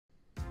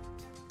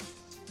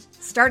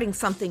Starting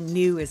something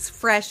new is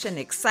fresh and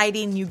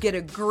exciting. You get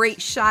a great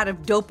shot of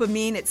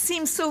dopamine. It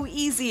seems so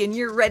easy and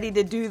you're ready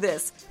to do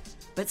this.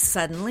 But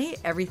suddenly,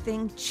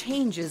 everything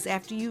changes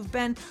after you've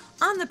been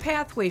on the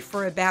pathway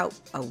for about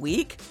a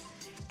week.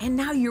 And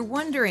now you're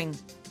wondering,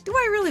 do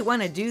I really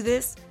want to do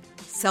this?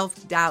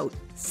 Self-doubt,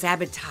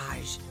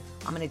 sabotage.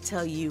 I'm going to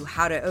tell you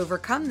how to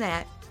overcome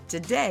that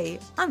today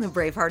on The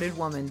Bravehearted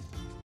Woman.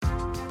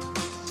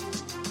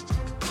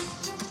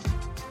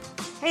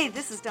 Hey,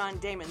 this is Dawn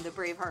Damon, the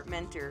Braveheart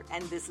Mentor,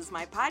 and this is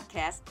my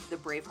podcast, The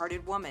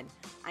Bravehearted Woman.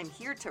 I'm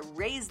here to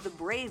raise the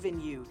brave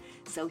in you,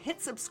 so hit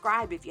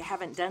subscribe if you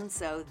haven't done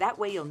so. That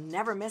way you'll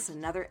never miss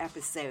another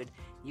episode.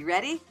 You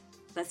ready?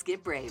 Let's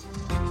get brave.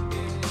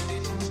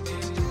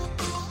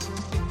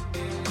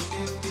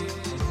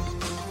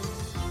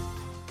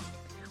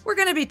 We're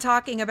going to be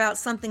talking about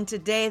something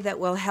today that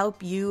will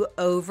help you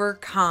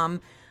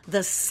overcome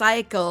the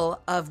cycle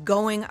of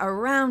going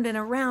around and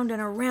around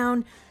and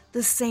around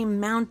the same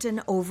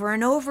mountain over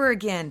and over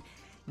again.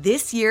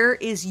 This year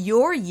is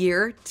your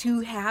year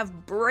to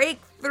have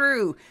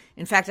breakthrough.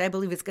 In fact, I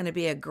believe it's going to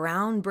be a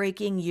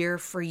groundbreaking year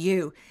for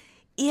you.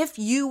 If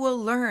you will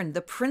learn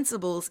the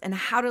principles and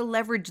how to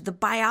leverage the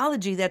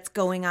biology that's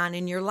going on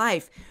in your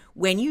life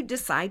when you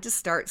decide to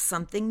start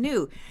something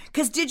new.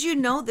 Because did you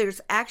know there's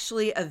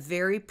actually a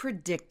very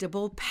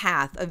predictable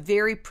path, a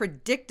very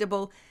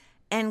predictable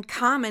and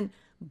common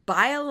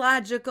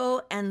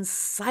biological and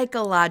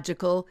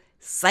psychological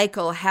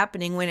cycle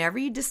happening whenever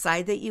you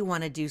decide that you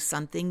want to do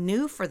something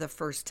new for the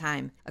first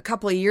time. A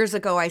couple of years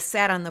ago, I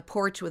sat on the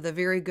porch with a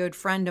very good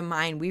friend of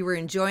mine. We were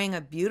enjoying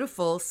a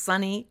beautiful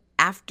sunny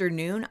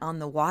afternoon on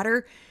the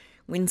water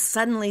when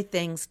suddenly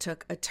things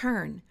took a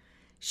turn.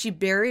 She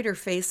buried her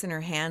face in her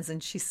hands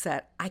and she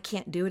said, "I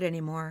can't do it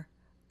anymore.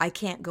 I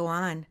can't go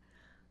on.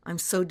 I'm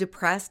so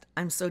depressed.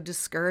 I'm so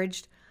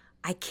discouraged.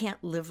 I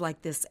can't live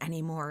like this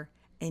anymore.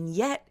 And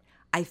yet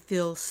I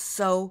feel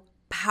so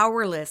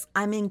powerless.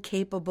 I'm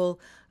incapable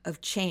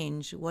of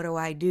change. What do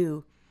I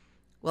do?"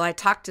 Well, I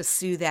talked to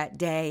Sue that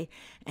day,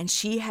 and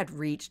she had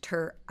reached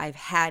her "I've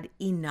had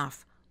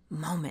enough"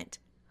 moment.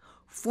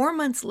 4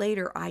 months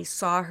later, I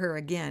saw her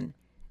again,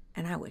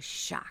 and I was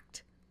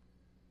shocked.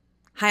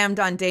 Hi, I'm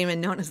Dawn Damon,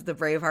 known as the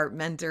Braveheart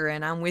Mentor,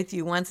 and I'm with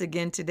you once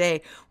again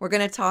today. We're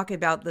going to talk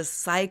about the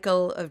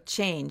cycle of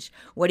change.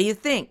 What do you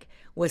think?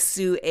 Was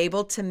Sue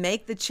able to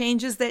make the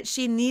changes that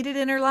she needed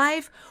in her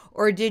life?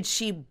 Or did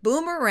she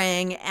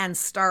boomerang and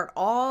start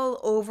all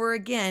over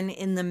again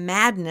in the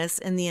madness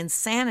and the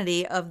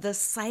insanity of the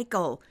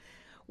cycle?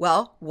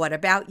 Well, what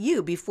about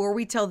you? Before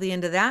we tell the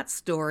end of that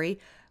story,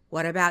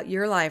 what about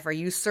your life? Are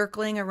you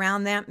circling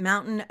around that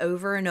mountain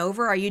over and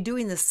over? Are you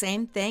doing the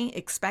same thing,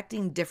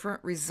 expecting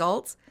different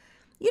results?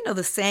 You know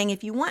the saying,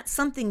 if you want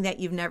something that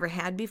you've never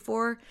had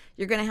before,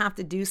 you're going to have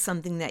to do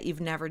something that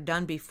you've never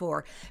done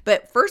before.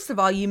 But first of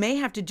all, you may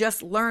have to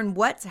just learn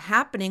what's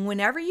happening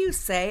whenever you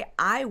say,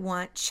 "I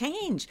want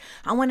change.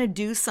 I want to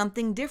do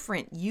something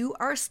different." You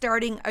are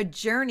starting a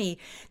journey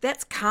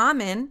that's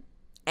common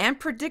and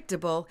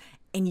predictable,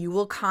 and you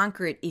will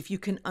conquer it if you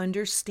can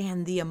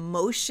understand the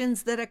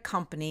emotions that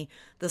accompany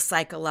the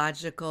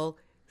psychological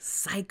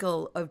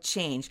cycle of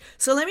change.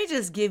 So let me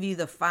just give you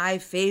the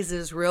 5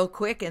 phases real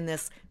quick in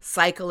this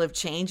cycle of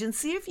change and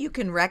see if you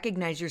can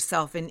recognize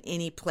yourself in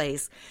any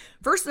place.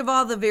 First of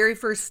all, the very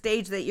first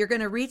stage that you're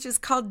going to reach is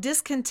called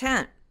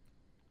discontent.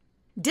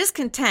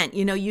 Discontent,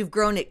 you've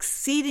grown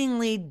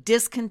exceedingly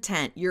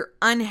discontent. You're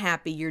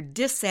unhappy. You're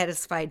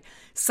dissatisfied.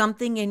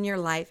 Something in your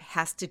life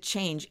has to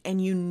change,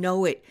 and you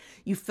know it.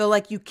 You feel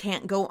like you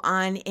can't go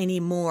on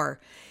anymore.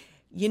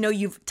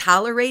 You've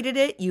tolerated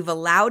it, you've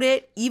allowed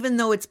it, even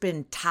though it's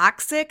been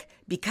toxic,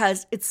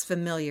 because it's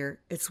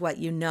familiar. It's what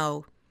you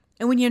know.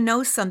 And when you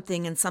know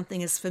something and something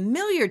is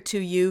familiar to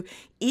you,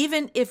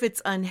 even if it's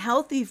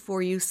unhealthy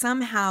for you,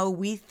 somehow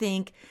we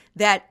think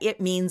that it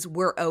means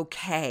we're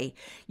okay.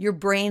 Your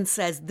brain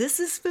says this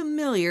is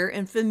familiar,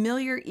 and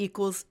familiar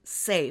equals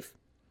safe.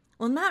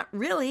 Well, not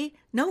really.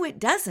 No, it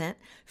doesn't.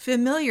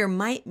 Familiar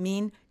might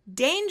mean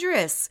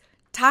dangerous,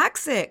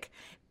 toxic.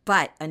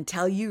 But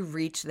until you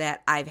reach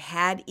that "I've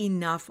had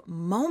enough"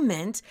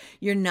 moment,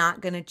 you're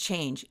not going to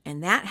change.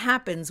 And that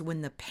happens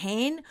when the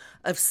pain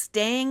of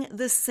staying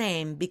the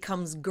same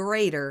becomes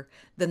greater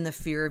than the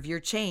fear of your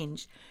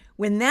change.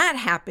 When that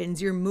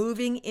happens, you're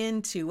moving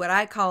into what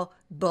I call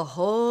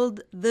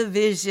behold the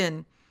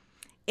vision.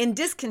 In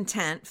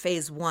discontent,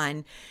 phase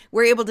 1,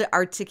 we're able to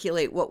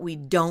articulate what we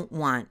don't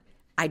want.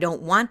 I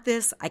don't want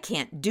this. I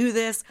can't do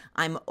this.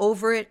 I'm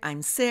over it.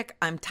 I'm sick.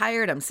 I'm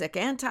tired. I'm sick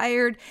and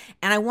tired.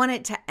 And I want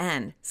it to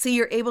end. So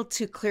you're able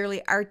to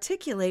clearly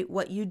articulate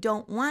what you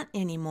don't want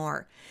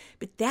anymore.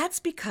 But that's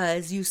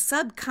because you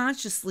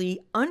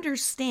subconsciously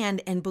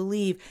understand and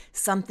believe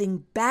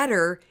something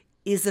better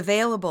is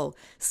available.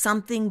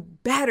 Something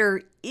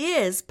better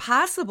is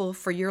possible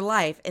for your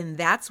life, and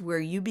that's where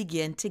you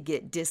begin to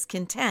get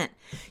discontent.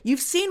 You've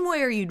seen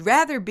where you'd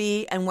rather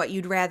be and what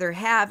you'd rather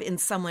have in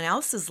someone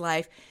else's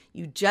life.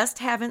 You just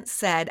haven't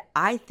said,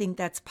 I think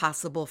that's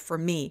possible for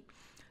me.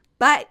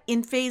 But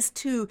in phase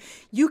 2,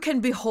 you can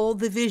behold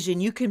the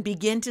vision. You can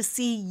begin to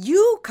see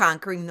you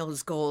conquering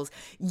those goals,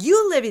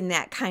 you living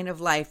that kind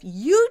of life,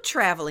 you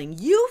traveling,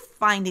 you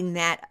finding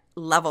that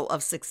level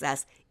of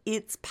success.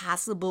 It's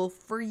possible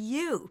for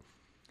you.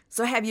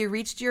 So have you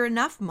reached your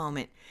enough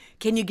moment?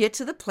 Can you get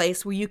to the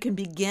place where you can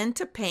begin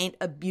to paint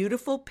a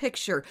beautiful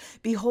picture?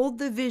 Behold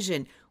the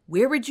vision.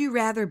 Where would you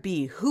rather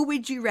be? Who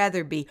would you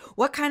rather be?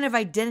 What kind of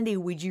identity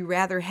would you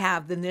rather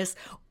have than this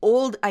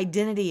old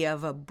identity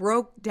of a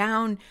broke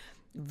down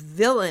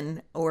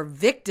villain or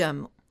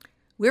victim?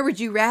 Where would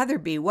you rather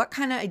be? What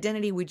kind of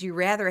identity would you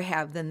rather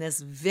have than this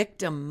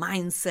victim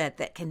mindset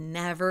that can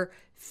never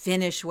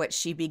finish what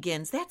she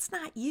begins? That's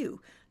not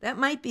you. That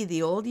might be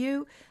the old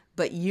you,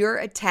 but you're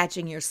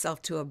attaching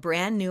yourself to a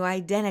brand new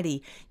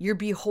identity. You're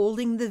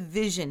beholding the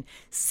vision.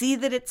 See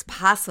that it's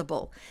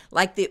possible.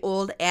 Like the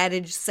old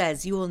adage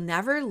says, you will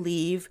never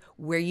leave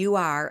where you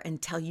are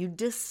until you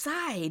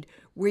decide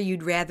where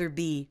you'd rather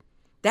be.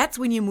 That's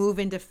when you move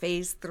into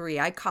phase 3.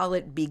 I call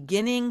it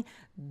beginning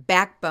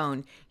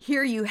backbone.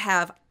 Here you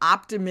have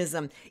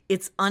optimism.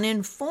 It's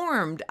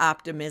uninformed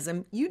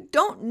optimism. You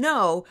don't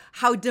know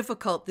how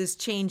difficult this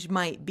change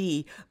might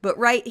be, but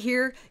right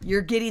here,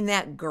 you're getting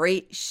that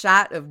great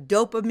shot of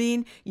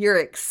dopamine. You're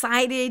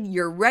excited.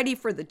 You're ready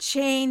for the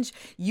change.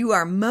 You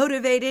are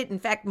motivated. In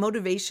fact,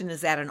 motivation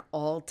is at an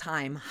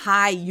all-time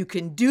high. You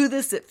can do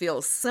this. It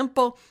feels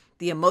simple.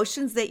 The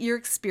emotions that you're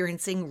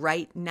experiencing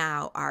right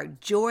now are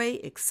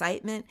joy,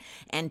 excitement,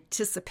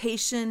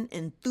 anticipation,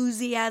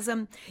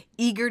 enthusiasm,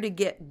 eager to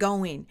get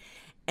going.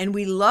 And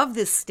we love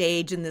this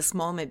stage in this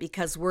moment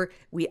because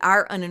we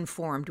are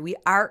uninformed. We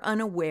are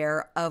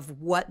unaware of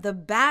what the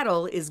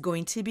battle is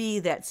going to be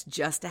that's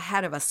just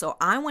ahead of us. So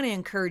I want to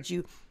encourage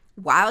you,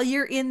 while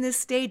you're in this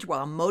stage,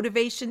 while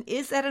motivation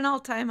is at an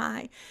all-time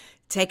high,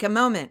 take a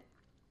moment.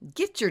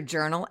 Get your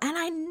journal, and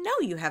I know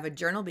you have a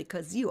journal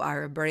because you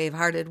are a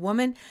brave-hearted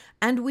woman,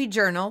 and we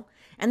journal.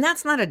 And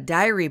that's not a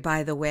diary,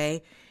 by the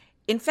way.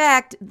 In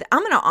fact, I'm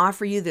going to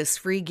offer you this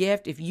free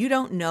gift. If you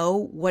don't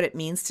know what it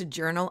means to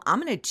journal,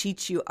 I'm going to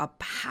teach you a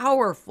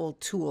powerful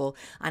tool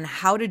on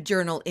how to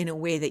journal in a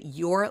way that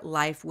your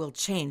life will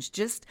change.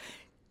 Just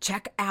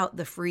check out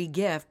the free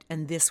gift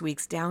and this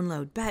week's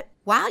download. But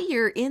while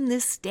you're in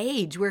this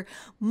stage where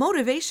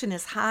motivation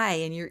is high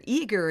and you're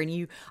eager and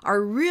you are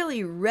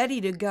really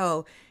ready to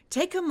go,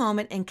 take a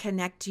moment and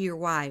connect to your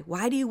why.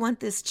 Why do you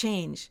want this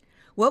change?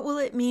 What will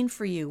it mean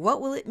for you?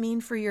 What will it mean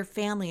for your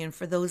family and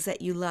for those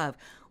that you love?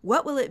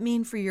 What will it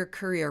mean for your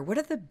career? What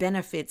are the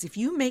benefits? If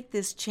you make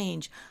this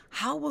change,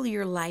 how will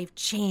your life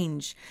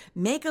change?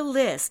 Make a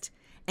list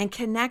and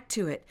connect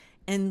to it.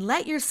 And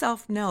let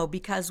yourself know,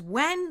 because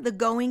when the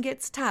going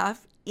gets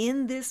tough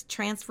in this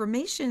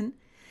transformation,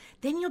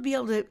 then you'll be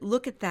able to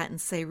look at that and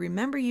say,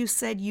 remember you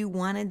said you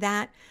wanted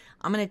that?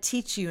 I'm going to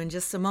teach you in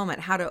just a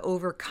moment how to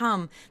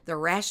overcome the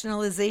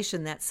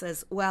rationalization that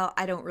says, well,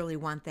 I don't really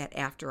want that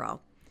after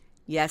all.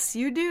 Yes,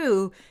 you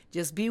do.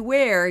 Just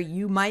beware,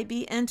 you might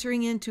be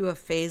entering into a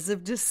phase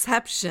of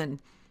deception.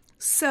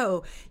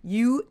 So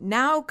you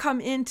now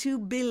come into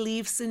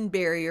beliefs and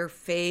barrier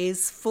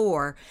phase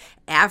 4.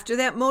 After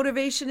that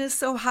motivation is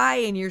so high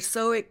and you're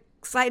so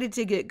excited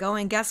to get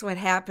going, guess what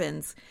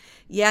happens?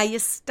 Yeah, you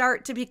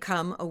start to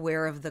become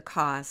aware of the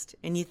cost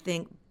and you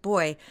think,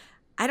 boy,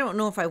 I don't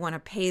know if I want to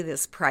pay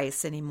this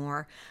price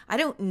anymore. I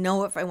don't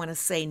know if I want to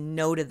say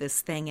no to this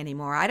thing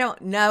anymore. I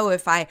don't know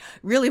if I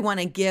really want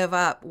to give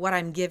up what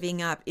I'm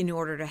giving up in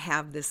order to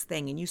have this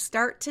thing. And you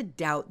start to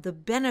doubt the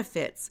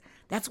benefits.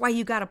 That's why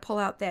you got to pull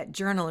out that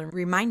journal and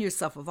remind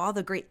yourself of all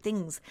the great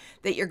things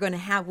that you're going to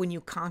have when you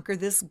conquer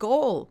this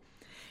goal.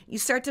 You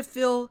start to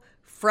feel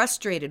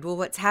frustrated. Well,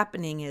 what's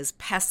happening is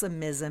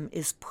pessimism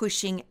is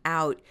pushing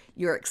out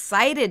your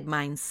excited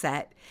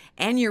mindset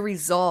and your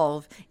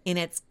resolve, and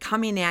it's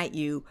coming at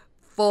you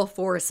full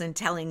force and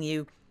telling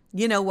you,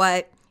 you know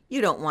what?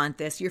 You don't want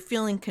this. You're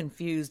feeling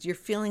confused. You're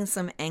feeling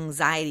some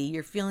anxiety.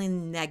 You're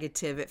feeling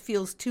negative. It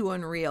feels too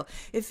unreal.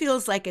 It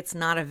feels like it's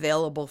not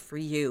available for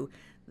you.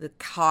 The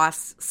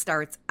cost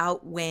starts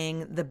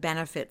outweighing the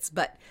benefits,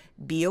 but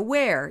be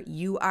aware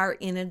you are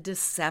in a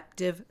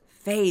deceptive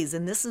phase,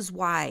 and this is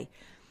why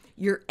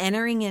you're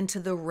entering into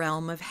the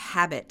realm of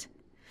habit.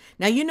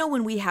 Now, you know,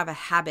 when we have a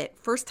habit,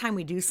 first time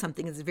we do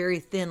something, it's very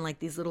thin, like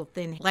these little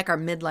thin, like our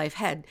midlife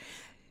head.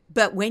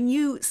 But when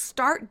you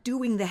start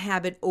doing the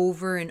habit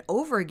over and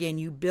over again,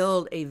 you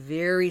build a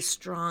very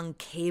strong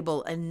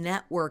cable, a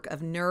network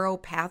of neural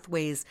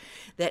pathways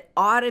that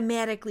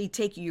automatically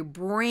take your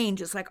brain,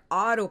 just like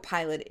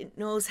autopilot. It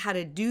knows how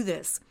to do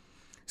this.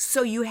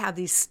 So you have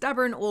these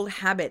stubborn old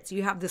habits.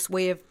 You have this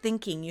way of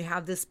thinking. You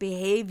have this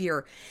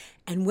behavior.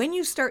 And when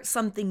you start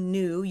something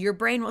new, your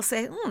brain will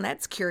say,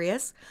 that's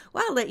curious.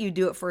 Well, I'll let you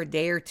do it for a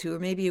day or two or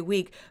maybe a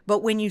week.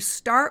 But when you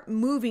start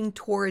moving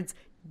towards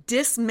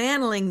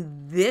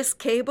dismantling this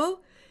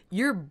cable,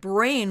 your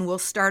brain will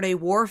start a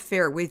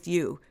warfare with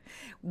you.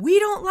 We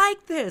don't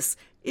like this.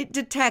 It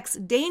detects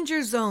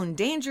danger zone,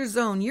 danger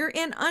zone. You're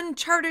in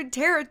uncharted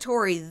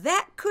territory.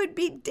 That could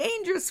be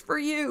dangerous for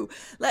you.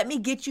 Let me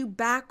get you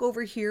back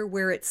over here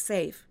where it's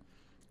safe.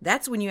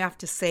 That's when you have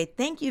to say,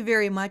 thank you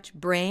very much,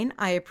 brain.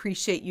 I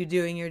appreciate you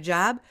doing your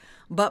job.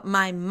 But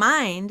my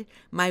mind,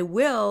 my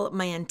will,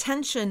 my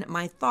intention,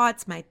 my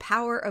thoughts, my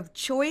power of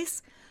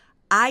choice,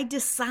 I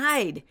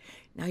decide.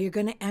 Now you're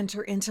going to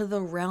enter into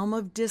the realm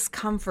of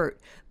discomfort,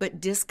 but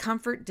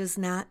discomfort does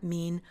not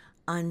mean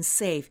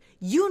unsafe.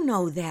 You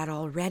know that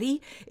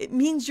already. It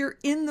means you're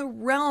in the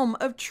realm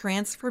of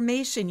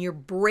transformation. You're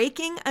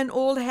breaking an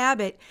old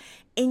habit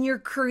and you're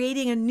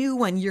creating a new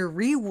one. You're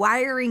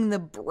rewiring the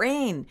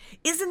brain.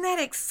 Isn't that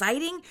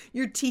exciting?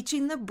 You're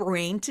teaching the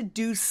brain to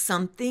do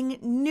something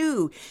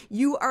new.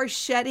 You are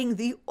shedding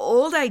the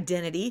old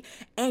identity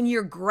and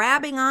you're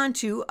grabbing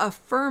onto,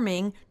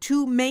 affirming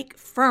to make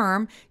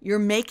firm. You're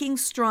making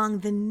strong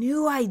the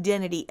new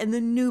identity and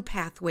the new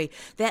pathway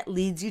that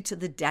leads you to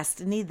the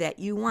destiny that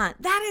you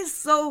want. That is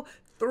so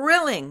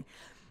thrilling.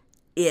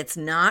 It's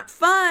not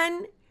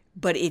fun.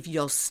 But if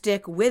you'll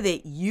stick with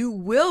it, you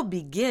will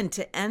begin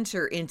to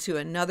enter into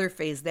another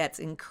phase that's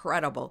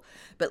incredible.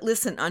 But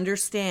listen,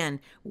 understand,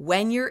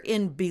 when you're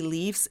in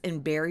beliefs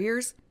and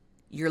barriers,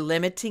 your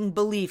limiting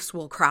beliefs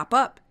will crop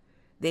up.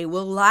 They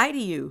will lie to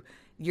you.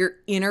 Your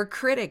inner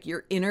critic,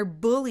 your inner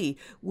bully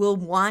will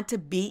want to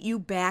beat you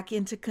back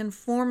into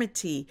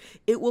conformity.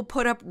 It will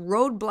put up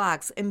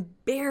roadblocks and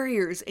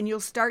barriers, and you'll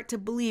start to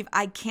believe,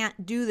 I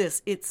can't do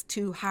this. It's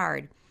too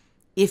hard.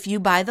 If you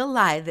buy the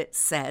lie that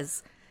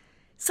says,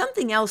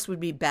 something else would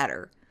be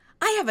better.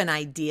 I have an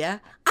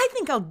idea. I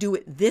think I'll do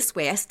it this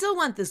way. I still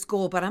want this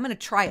goal, but I'm going to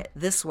try it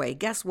this way.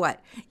 Guess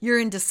what? You're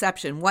in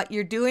deception. What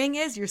you're doing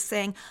is you're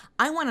saying,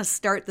 I want to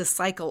start the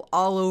cycle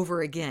all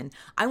over again.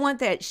 I want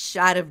that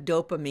shot of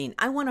dopamine.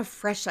 I want a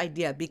fresh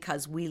idea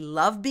because we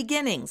love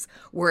beginnings.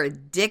 We're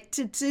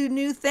addicted to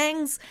new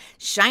things,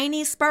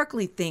 shiny,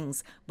 sparkly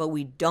things, but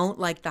we don't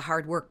like the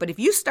hard work. But if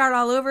you start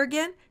all over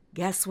again,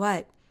 guess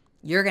what?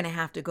 You're going to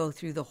have to go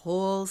through the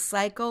whole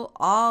cycle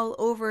all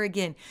over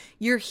again.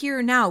 You're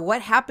here now.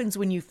 What happens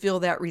when you feel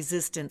that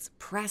resistance?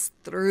 Press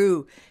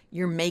through.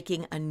 You're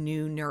making a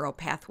new neural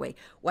pathway.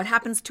 What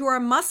happens to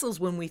our muscles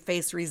when we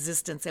face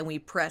resistance and we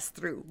press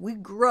through? We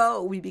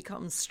grow. We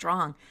become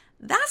strong.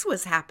 That's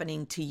what's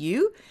happening to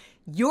you.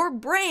 Your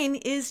brain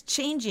is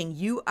changing.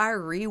 You are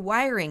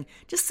rewiring.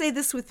 Just say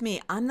this with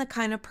me. I'm the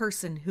kind of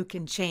person who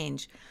can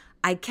change.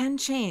 I can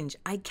change.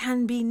 I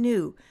can be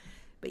new.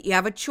 But you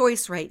have a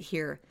choice right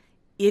here.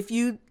 If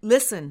you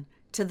listen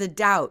to the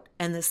doubt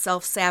and the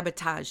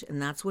self-sabotage, and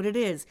that's what it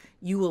is,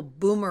 you will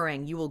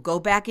boomerang. You will go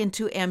back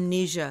into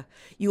amnesia.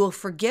 You will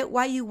forget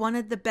why you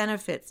wanted the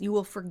benefits. You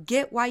will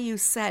forget why you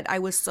said, I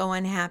was so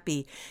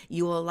unhappy.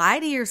 You will lie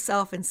to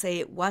yourself and say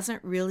it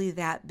wasn't really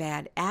that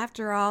bad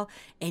after all,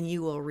 and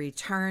you will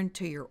return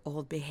to your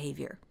old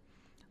behavior.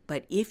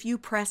 But if you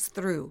press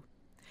through,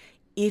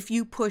 if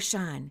you push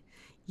on,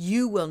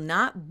 you will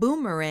not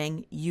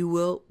boomerang, you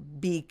will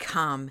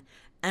become.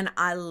 And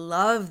I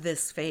love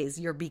this phase.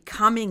 You're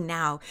becoming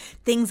now.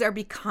 Things are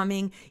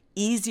becoming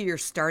easier,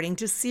 starting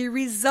to see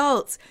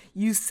results.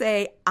 You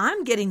say,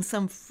 I'm getting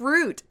some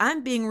fruit.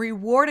 I'm being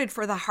rewarded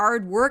for the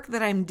hard work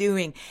that I'm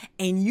doing.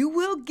 And you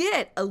will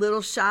get a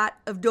little shot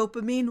of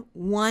dopamine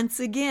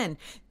once again.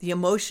 The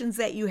emotions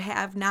that you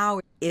have now,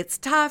 it's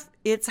tough,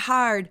 it's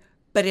hard,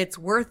 but it's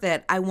worth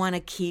it. I want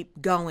to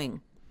keep going.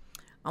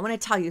 I want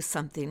to tell you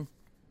something.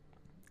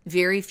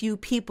 Very few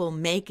people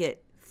make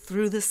it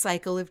through the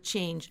cycle of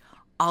change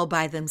all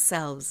by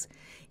themselves.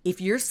 If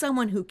you're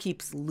someone who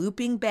keeps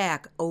looping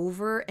back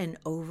over and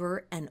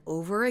over and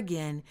over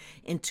again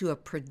into a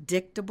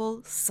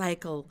predictable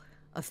cycle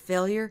of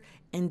failure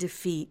and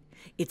defeat,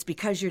 it's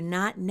because you're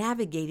not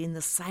navigating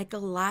the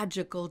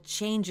psychological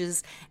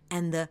changes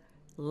and the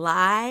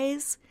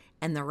lies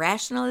and the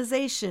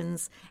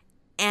rationalizations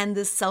and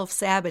the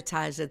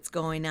self-sabotage that's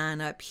going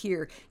on up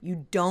here.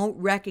 You don't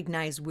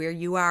recognize where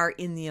you are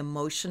in the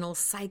emotional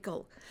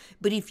cycle.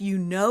 But if you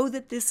know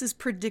that this is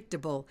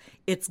predictable,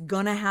 it's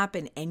going to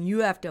happen, and you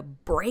have to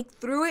break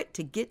through it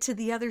to get to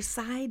the other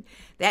side,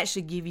 that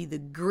should give you the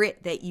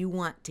grit that you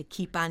want to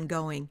keep on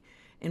going.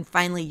 And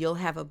finally, you'll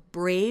have a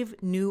brave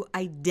new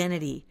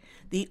identity.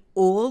 The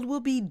old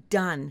will be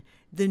done.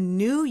 The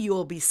new,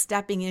 you'll be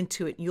stepping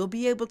into it. You'll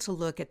be able to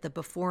look at the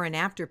before and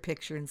after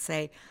picture and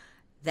say,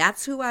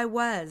 that's who I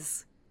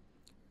was,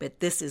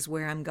 but this is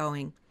where I'm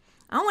going.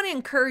 I want to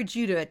encourage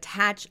you to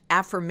attach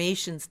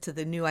affirmations to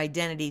the new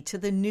identity, to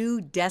the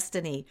new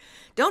destiny.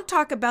 Don't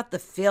talk about the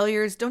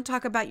failures. Don't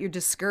talk about your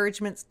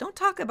discouragements. Don't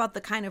talk about the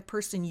kind of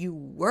person you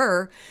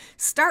were.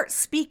 Start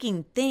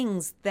speaking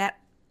things that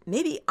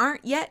maybe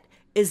aren't yet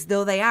as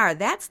though they are.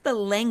 That's the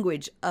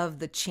language of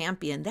the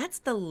champion. That's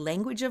the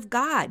language of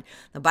God.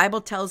 The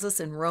Bible tells us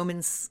in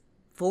Romans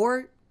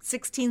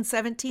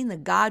 4:16-17, the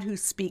God who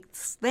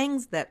speaks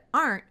things that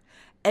aren't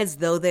as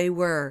though they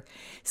were.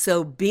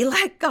 So be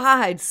like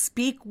God.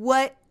 Speak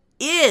what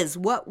is,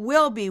 what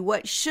will be,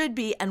 what should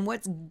be, and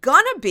what's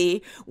gonna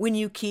be when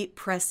you keep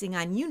pressing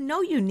on. You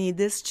know you need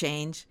this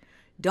change.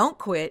 Don't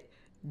quit.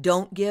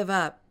 Don't give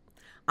up.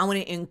 I want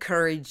to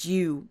encourage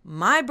you,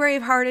 my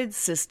brave-hearted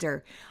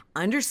sister,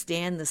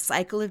 understand the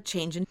cycle of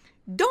change. And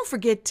don't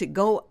forget to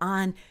go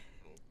on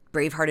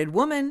Bravehearted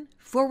Woman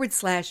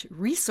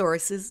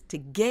www.dawndamen.com/resources to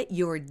get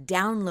your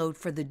download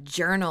for the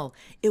journal.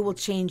 It will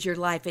change your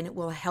life and it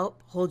will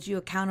help hold you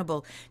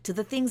accountable to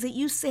the things that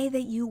you say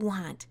that you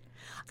want.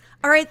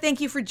 All right, thank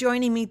you for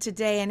joining me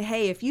today. And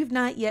hey, if you've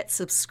not yet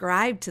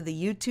subscribed to the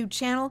YouTube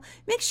channel,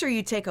 make sure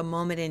you take a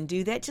moment and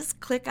do that. Just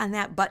click on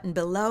that button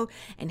below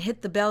and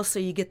hit the bell so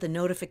you get the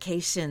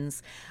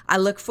notifications. I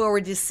look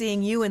forward to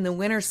seeing you in the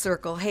winner's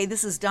circle. Hey,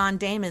 this is Dawn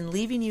Damon,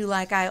 leaving you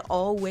like I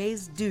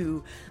always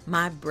do,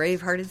 my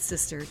brave-hearted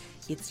sister.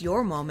 It's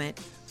your moment.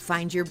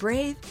 Find your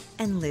brave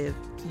and live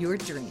your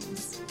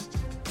dreams.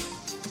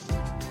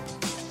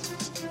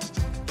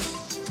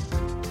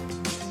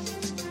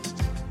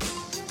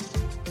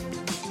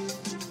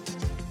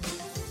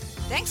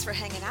 Thanks for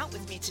hanging out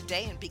with me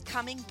today and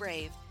becoming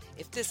brave.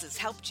 If this has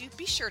helped you,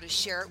 be sure to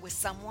share it with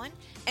someone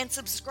and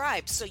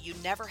subscribe so you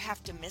never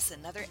have to miss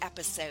another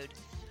episode.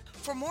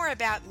 For more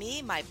about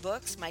me, my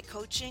books, my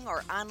coaching,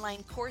 or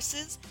online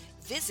courses,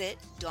 visit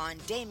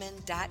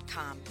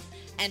DawnDamon.com.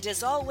 And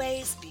as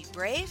always, be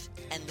brave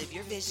and live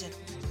your vision.